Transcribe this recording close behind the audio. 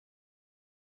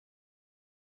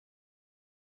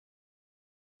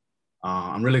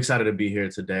I'm really excited to be here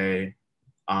today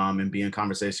and be in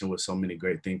conversation with so many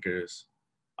great thinkers.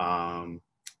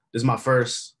 This is my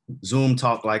first Zoom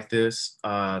talk like this,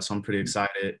 so I'm pretty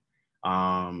excited.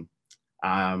 Um,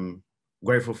 I'm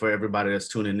grateful for everybody that's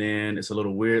tuning in. It's a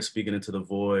little weird speaking into the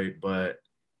void, but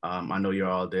I know you're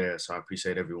all there, so I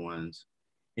appreciate everyone's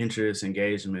interest,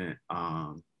 engagement,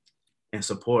 and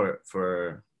support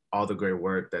for all the great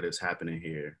work that is happening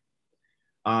here.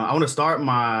 I want to start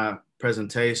my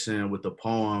presentation with a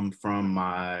poem from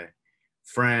my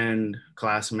friend,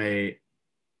 classmate,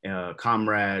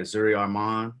 comrade, Zuri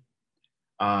Arman.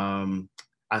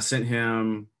 I sent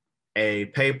him a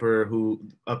paper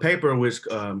which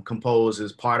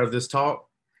composes part of this talk.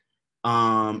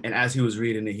 And as he was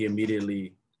reading it, he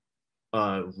immediately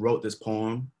wrote this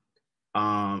poem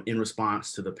in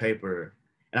response to the paper.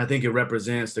 And I think it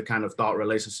represents the kind of thought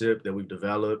relationship that we've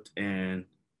developed. And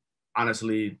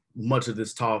honestly, much of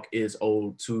this talk is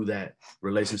owed to that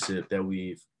relationship that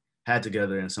we've had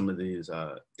together in some of these,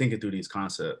 thinking through these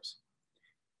concepts.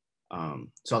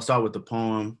 So I'll start with the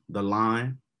poem, The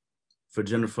Line, for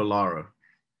Jennifer Laura.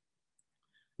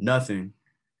 Nothing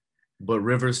but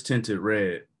rivers tinted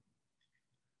red,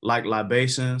 like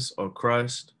libations or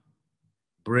crushed,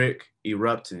 brick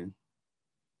erupting,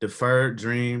 deferred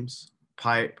dreams,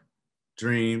 pipe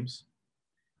dreams,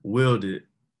 wielded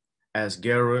as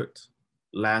Gerard,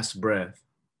 last breath,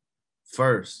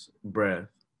 first breath,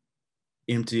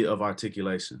 empty of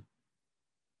articulation.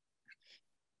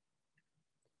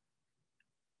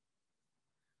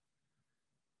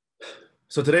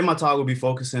 So today my talk will be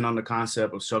focusing on the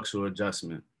concept of structural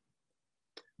adjustment.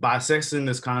 By assessing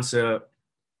this concept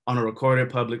on a recorded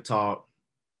public talk,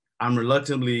 I'm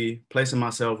reluctantly placing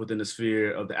myself within the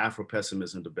sphere of the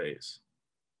Afropessimism debates,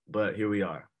 but here we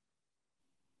are.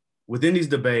 Within these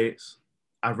debates,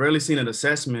 I've rarely seen an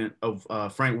assessment of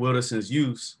Frank Wilderson's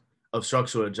use of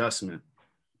structural adjustment.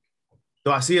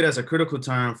 Though I see it as a critical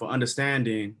term for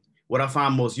understanding what I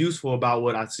find most useful about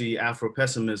what I see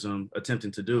Afropessimism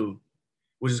attempting to do,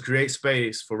 which is create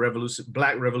space for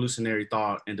Black revolutionary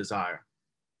thought and desire.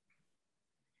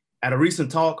 At a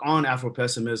recent talk on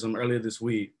Afropessimism earlier this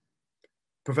week,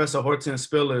 Professor Hortense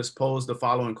Spillers posed the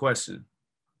following question.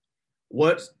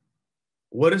 What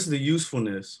is the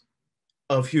usefulness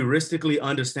of heuristically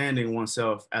understanding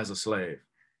oneself as a slave?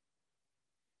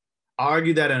 I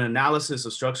argue that an analysis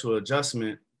of structural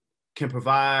adjustment can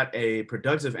provide a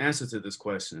productive answer to this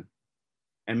question,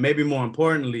 and maybe more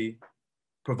importantly,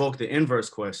 provoke the inverse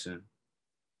question.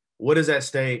 What is at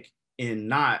stake in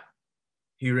not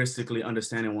heuristically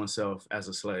understanding oneself as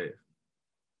a slave?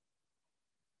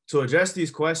 To address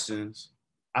these questions,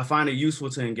 I find it useful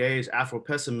to engage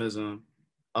Afropessimism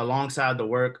alongside the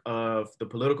work of the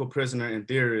political prisoner and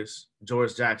theorist,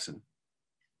 George Jackson.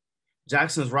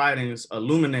 Jackson's writings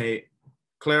illuminate,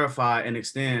 clarify, and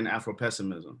extend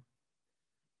Afropessimism.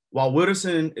 While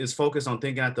Wilderson is focused on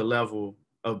thinking at the level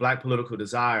of Black political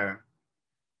desire,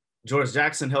 George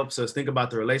Jackson helps us think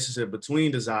about the relationship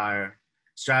between desire,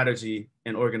 strategy,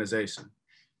 and organization.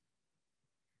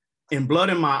 In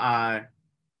Blood in My Eye,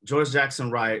 George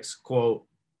Jackson writes, quote,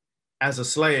 "As a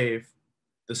slave,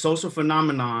 the social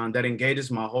phenomenon that engages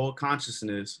my whole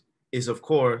consciousness is, of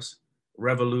course,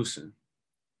 revolution.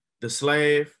 The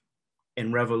slave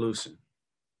and revolution."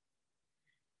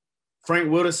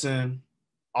 Frank Wilderson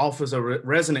offers a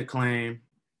resonant claim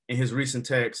in his recent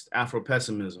text,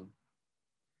 Afropessimism.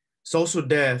 Social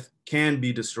death can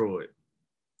be destroyed,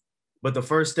 but the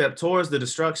first step towards the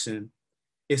destruction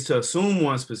is to assume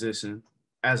one's position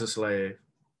as a slave,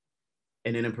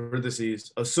 and then in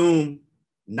parentheses, assume,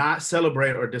 not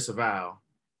celebrate or disavow,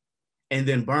 and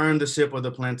then burn the ship of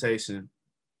the plantation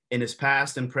in its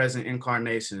past and present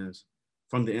incarnations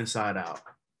from the inside out.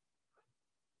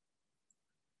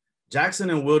 Jackson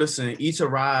and Wilderson each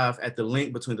arrive at the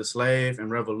link between the slave and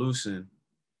revolution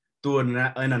through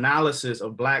an analysis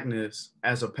of Blackness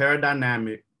as a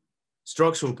paradigmatic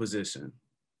structural position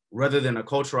rather than a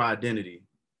cultural identity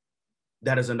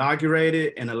that is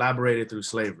inaugurated and elaborated through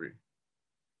slavery.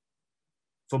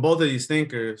 For both of these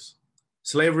thinkers,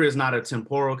 slavery is not a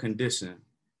temporal condition.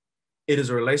 It is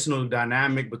a relational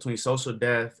dynamic between social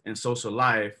death and social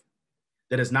life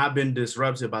that has not been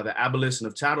disrupted by the abolition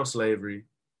of chattel slavery,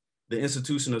 the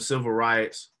institution of civil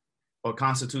rights, or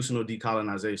constitutional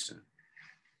decolonization.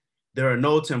 There are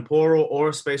no temporal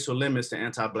or spatial limits to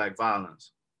anti-Black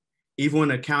violence, even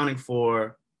when accounting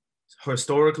for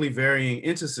historically varying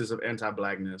instances of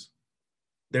anti-Blackness.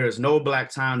 There is no Black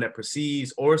time that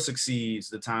precedes or succeeds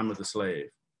the time of the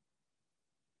slave.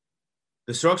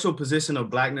 The structural position of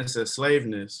Blackness as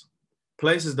slaveness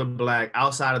places the Black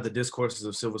outside of the discourses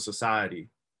of civil society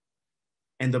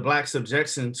and the Black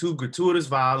subjection to gratuitous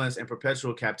violence and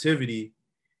perpetual captivity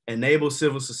enables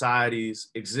civil society's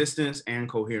existence and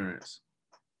coherence.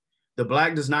 The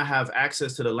Black does not have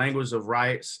access to the language of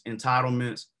rights,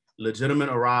 entitlements, legitimate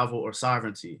arrival, or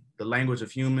sovereignty, the language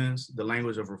of humans, the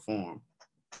language of reform.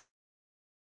 It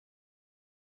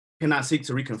cannot seek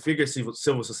to reconfigure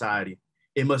civil society,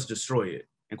 it must destroy it.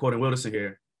 And quoting Wilderson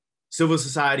here, civil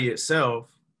society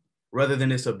itself, rather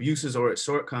than its abuses or its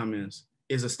shortcomings,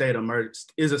 is a state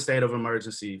of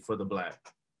emergency for the Black.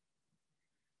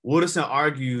 Wilderson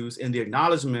argues in the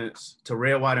acknowledgments to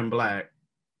Red, White, and Black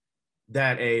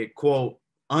that a, quote,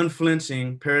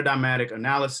 unflinching paradigmatic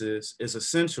analysis is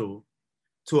essential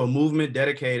to a movement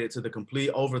dedicated to the complete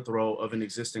overthrow of an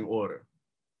existing order.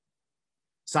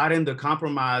 Citing the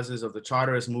compromises of the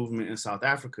Charterist movement in South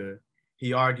Africa,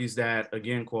 he argues that,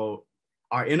 again, quote,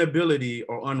 our inability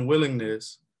or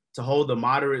unwillingness to hold the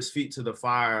moderates' feet to the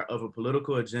fire of a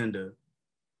political agenda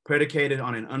predicated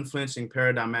on an unflinching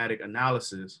paradigmatic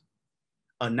analysis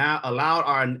allowed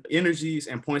our energies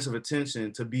and points of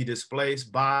attention to be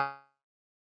displaced by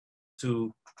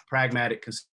to pragmatic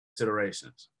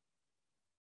considerations.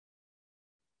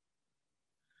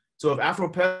 So if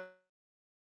Afropessimism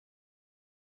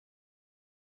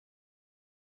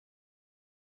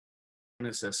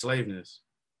as slaveness,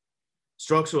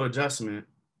 structural adjustment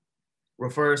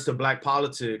refers to Black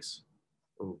politics.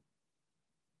 Ooh.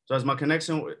 So is my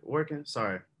connection working?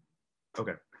 Sorry.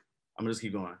 Okay, I'm gonna just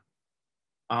keep going.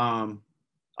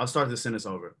 I'll start this sentence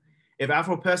over. If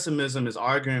Afropessimism is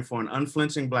arguing for an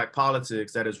unflinching Black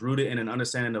politics that is rooted in an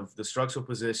understanding of the structural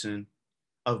position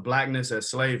of Blackness as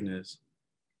slaveness,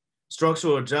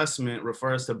 structural adjustment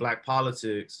refers to Black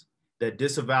politics that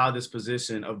disavow this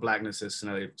position of Blackness as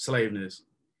slaveness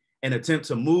and attempt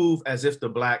to move as if the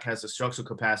Black has the structural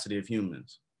capacity of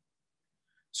humans.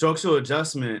 Structural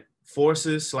adjustment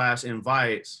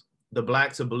forces/invites the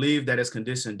Black to believe that its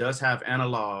condition does have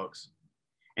analogs,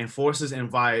 and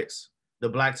invites the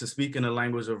Black to speak in the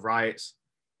language of rights,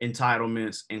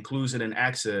 entitlements, inclusion, and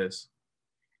access,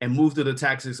 and move through the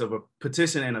tactics of a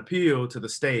petition and appeal to the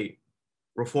state,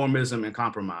 reformism, and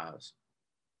compromise.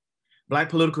 Black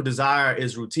political desire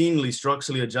is routinely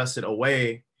structurally adjusted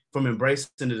away from embracing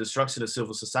the destruction of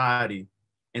civil society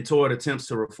and toward attempts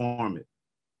to reform it.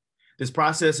 This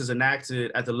process is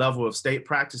enacted at the level of state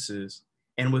practices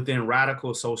and within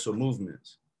radical social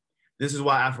movements. This is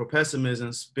why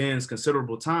Afropessimism spends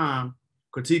considerable time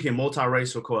critiquing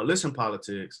multiracial coalition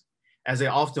politics, as they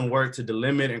often work to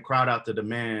delimit and crowd out the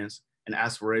demands and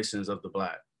aspirations of the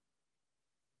Black.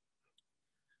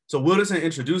 So Wilderson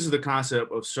introduces the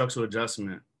concept of structural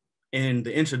adjustment in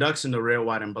the introduction to Red,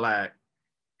 White, and Black,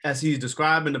 as he's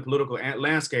describing the political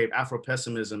landscape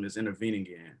Afropessimism is intervening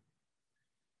in.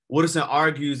 Wilderson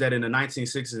argues that in the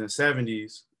 1960s and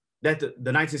 70s, that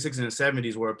the 1960s and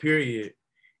 70s were a period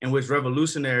in which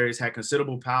revolutionaries had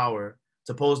considerable power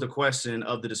to pose the question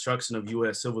of the destruction of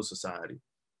US civil society.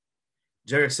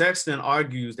 Jared Sexton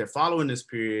argues that following this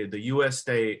period, the US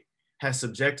state has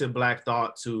subjected Black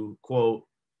thought to, quote,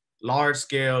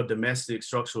 large-scale domestic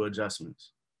structural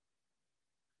adjustments.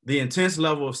 The intense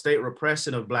level of state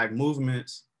repression of Black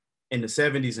movements in the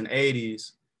 70s and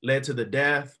 80s led to the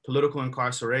death, political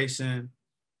incarceration,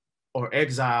 or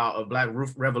exile of Black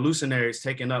revolutionaries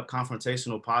taking up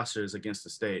confrontational postures against the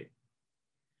state.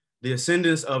 The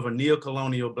ascendance of a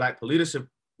neocolonial Black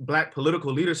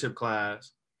political leadership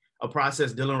class, a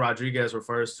process Dylan Rodriguez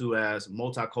refers to as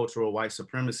multicultural white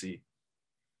supremacy,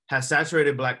 has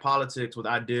saturated Black politics with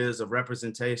ideas of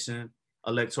representation,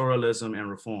 electoralism, and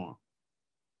reform.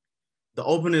 The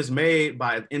openness made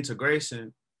by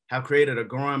integration have created a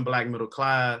growing Black middle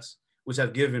class, which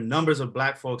have given numbers of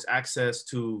Black folks access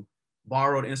to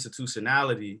borrowed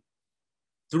institutionality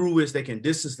through which they can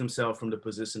distance themselves from the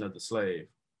position of the slave.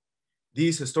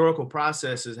 These historical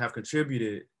processes have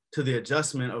contributed to the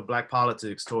adjustment of Black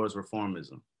politics towards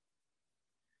reformism.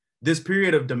 This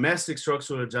period of domestic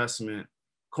structural adjustment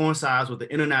coincides with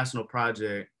the international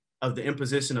project of the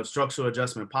imposition of structural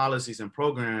adjustment policies and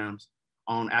programs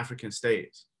on African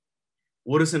states.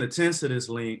 Wilderson attends to this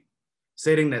link,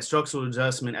 stating that structural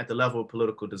adjustment at the level of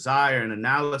political desire and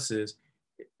analysis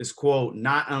is, quote,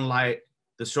 not unlike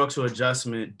the structural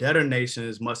adjustment debtor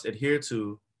nations must adhere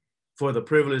to for the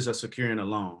privilege of securing a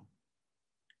loan.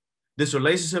 This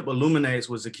relationship illuminates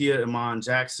what Zakiya Iman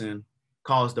Jackson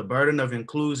calls the burden of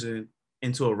inclusion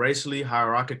into a racially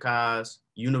hierarchicized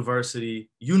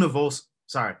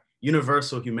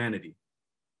universal humanity.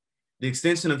 The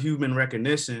extension of human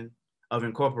recognition of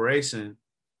incorporation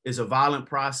is a violent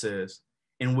process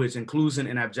in which inclusion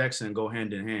and abjection go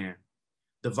hand in hand.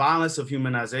 The violence of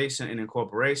humanization and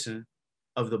incorporation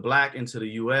of the Black into the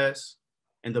US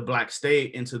and the Black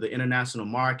state into the international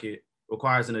market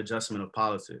requires an adjustment of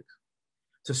politics.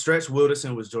 To stretch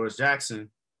Wilderson with George Jackson,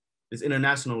 this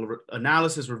international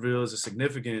analysis reveals the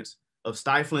significance of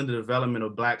stifling the development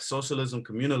of Black socialism,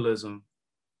 communalism,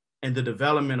 and the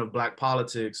development of Black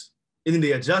politics, in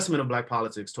the adjustment of Black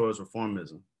politics towards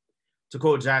reformism. To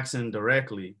quote Jackson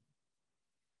directly,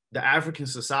 the African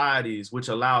societies which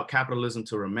allowed capitalism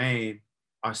to remain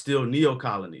are still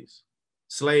neo-colonies,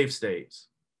 slave states,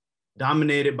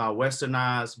 dominated by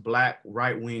westernized Black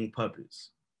right-wing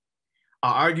puppets.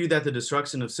 I argue that the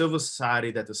destruction of civil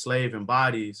society that the slave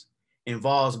embodies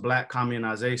involves Black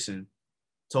communization,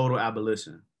 total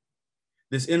abolition.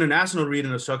 This international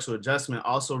reading of structural adjustment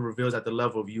also reveals at the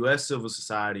level of US civil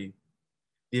society,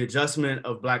 the adjustment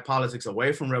of Black politics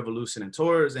away from revolution and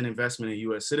towards an investment in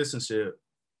US citizenship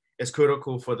is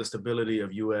critical for the stability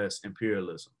of US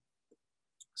imperialism.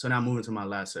 So now moving to my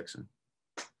last section.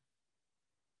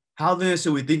 How then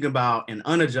should we think about an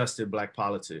unadjusted Black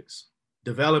politics,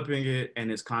 developing it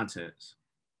and its contents?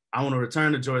 I want to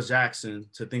return to George Jackson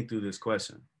to think through this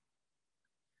question.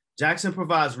 Jackson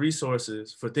provides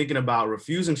resources for thinking about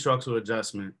refusing structural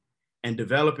adjustment and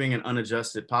developing an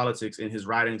unadjusted politics in his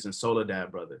writings in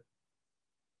Soledad Brother.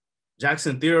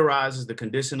 Jackson theorizes the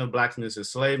condition of Blackness as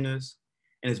slaveness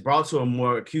and is brought to a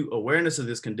more acute awareness of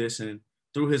this condition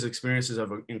through his experiences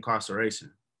of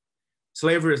incarceration.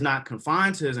 Slavery is not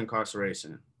confined to his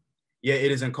incarceration, yet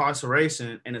it is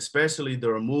incarceration and especially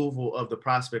the removal of the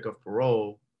prospect of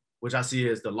parole, which I see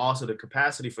as the loss of the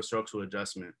capacity for structural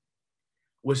adjustment,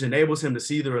 which enables him to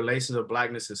see the relations of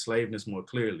Blackness and slaveness more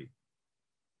clearly.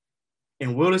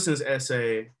 In Wilderson's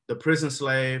essay, The Prison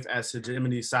Slave as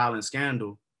Hegemony's Silent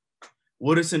Scandal,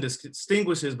 Wilderson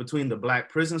distinguishes between the Black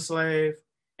prison slave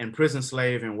and prison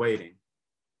slave in waiting.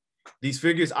 These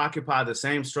figures occupy the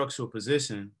same structural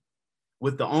position,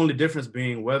 with the only difference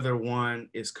being whether one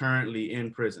is currently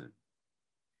in prison.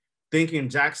 Thinking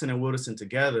Jackson and Wilderson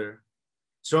together,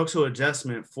 structural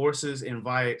adjustment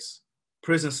invites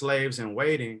prison slaves in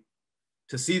waiting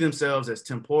to see themselves as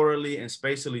temporally and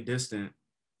spatially distant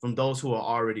from those who are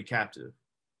already captive.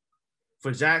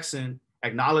 For Jackson,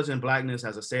 acknowledging Blackness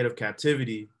as a state of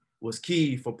captivity was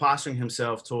key for posturing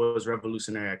himself towards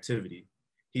revolutionary activity.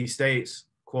 He states,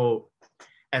 quote,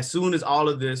 "As soon as all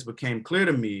of this became clear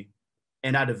to me,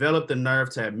 and I developed the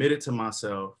nerve to admit it to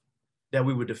myself that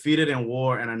we were defeated in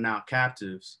war and are now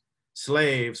captives,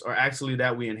 slaves, or actually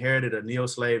that we inherited a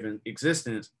neo-slave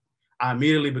existence, I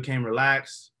immediately became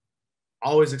relaxed,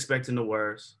 always expecting the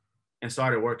worst, and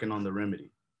started working on the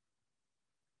remedy."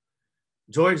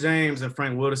 George James and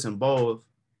Frank Wilderson both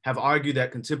have argued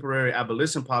that contemporary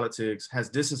abolition politics has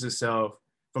distanced itself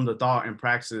from the thought and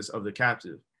praxis of the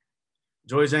captive.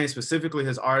 George James specifically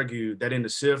has argued that in the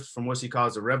shift from what he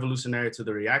calls the revolutionary to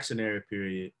the reactionary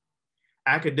period,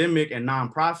 academic and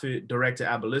nonprofit directed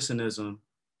abolitionism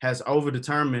has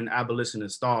overdetermined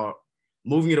abolitionist thought,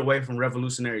 moving it away from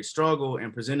revolutionary struggle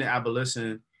and presenting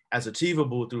abolition as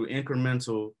achievable through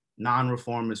incremental,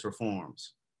 non-reformist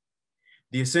reforms.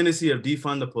 The ascendancy of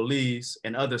defund the police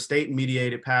and other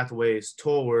state-mediated pathways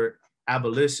toward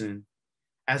abolition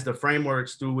as the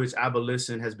frameworks through which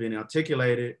abolition has been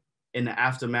articulated in the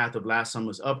aftermath of last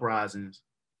summer's uprisings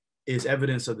is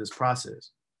evidence of this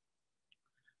process.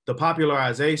 The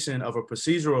popularization of a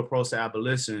procedural approach to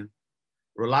abolition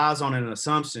relies on an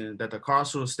assumption that the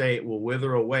carceral state will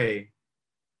wither away,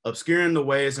 obscuring the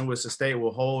ways in which the state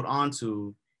will hold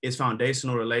onto its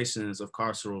foundational relations of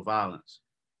carceral violence.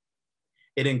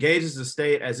 It engages the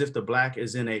state as if the Black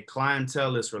is in a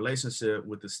clientelist relationship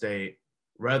with the state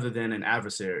rather than an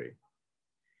adversary.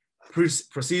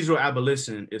 Procedural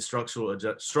abolition is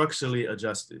structurally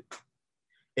adjusted.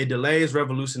 It delays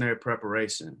revolutionary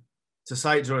preparation. To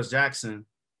cite George Jackson,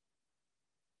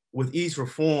 with each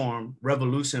reform,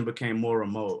 revolution became more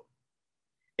remote.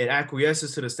 It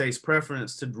acquiesces to the state's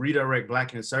preference to redirect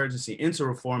Black insurgency into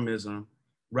reformism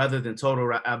rather than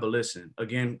total abolition.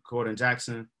 Again, quoting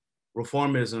Jackson,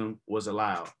 reformism was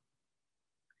allowed.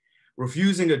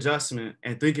 Refusing adjustment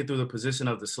and thinking through the position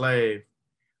of the slave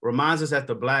reminds us that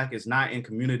the Black is not in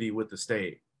community with the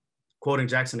state. Quoting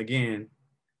Jackson again,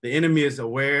 the enemy is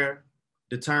aware,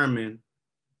 determined,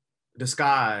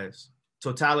 disguised,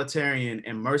 totalitarian,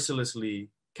 and mercilessly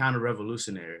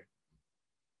counter-revolutionary.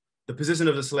 The position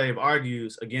of the slave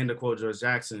argues, again to quote George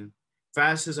Jackson,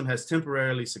 fascism has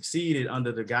temporarily succeeded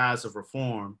under the guise of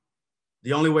reform.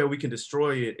 The only way we can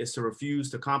destroy it is to refuse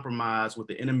to compromise with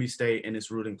the enemy state and its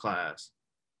ruling class.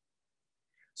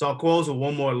 So I'll close with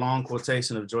one more long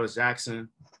quotation of George Jackson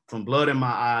from Blood in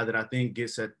My Eye that I think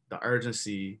gets at the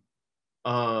urgency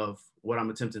of what I'm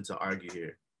attempting to argue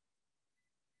here.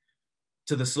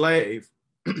 To the slave,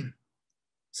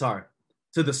 sorry,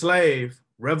 to the slave,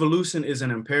 revolution is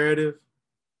an imperative,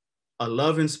 a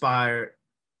love-inspired,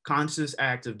 conscious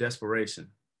act of desperation.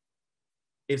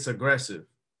 It's aggressive.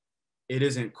 It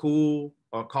isn't cool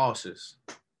or cautious.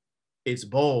 It's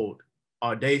bold,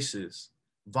 audacious,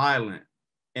 violent,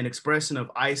 an expression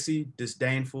of icy,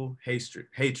 disdainful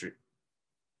hatred.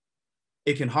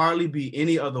 It can hardly be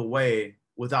any other way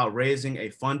without raising a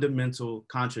fundamental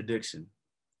contradiction.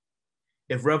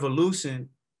 If revolution,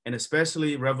 and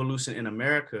especially revolution in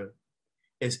America,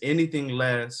 is anything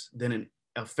less than an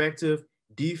effective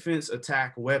defense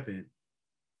attack weapon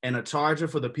and a charger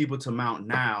for the people to mount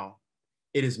now,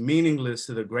 it is meaningless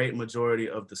to the great majority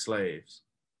of the slaves.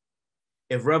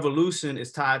 If revolution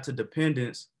is tied to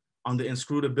dependence on the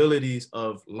inscrutabilities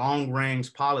of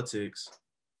long-range politics,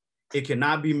 it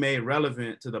cannot be made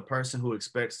relevant to the person who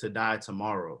expects to die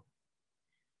tomorrow.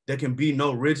 There can be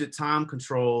no rigid time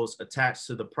controls attached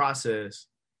to the process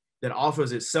that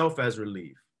offers itself as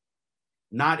relief,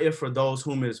 not if for those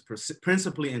whom it is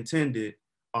principally intended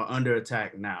are under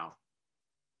attack now.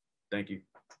 Thank you.